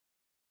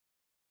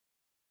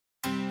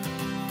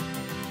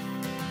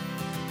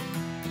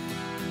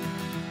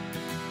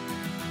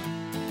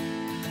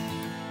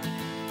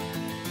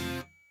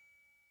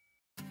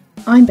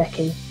I'm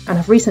Becky and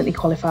have recently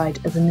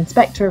qualified as an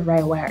Inspector of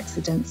Railway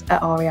Accidents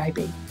at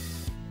RAIB.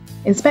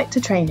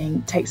 Inspector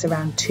training takes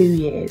around 2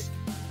 years.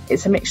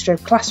 It's a mixture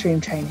of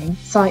classroom training,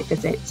 site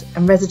visits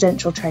and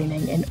residential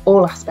training in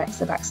all aspects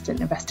of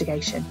accident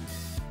investigation.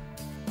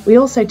 We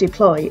also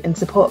deploy and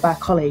support our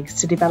colleagues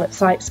to develop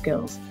site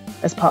skills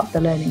as part of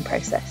the learning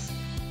process.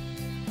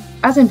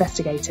 As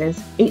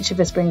investigators, each of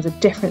us brings a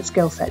different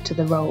skill set to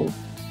the role.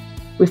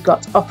 We've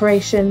got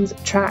operations,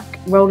 track,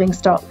 rolling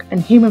stock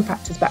and human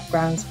factors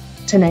backgrounds,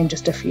 to name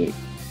just a few.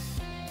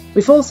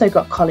 We've also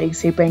got colleagues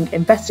who bring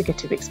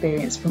investigative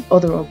experience from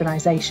other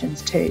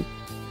organisations too.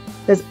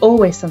 There's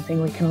always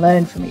something we can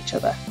learn from each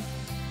other.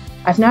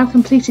 I've now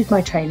completed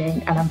my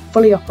training and I'm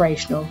fully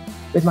operational,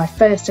 with my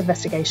first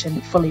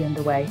investigation fully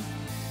underway.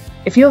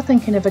 If you're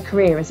thinking of a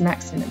career as an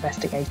accident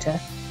investigator,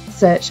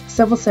 search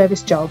Civil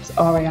Service Jobs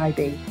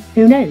RAIB.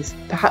 Who knows,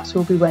 perhaps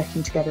we'll be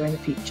working together in the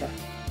future.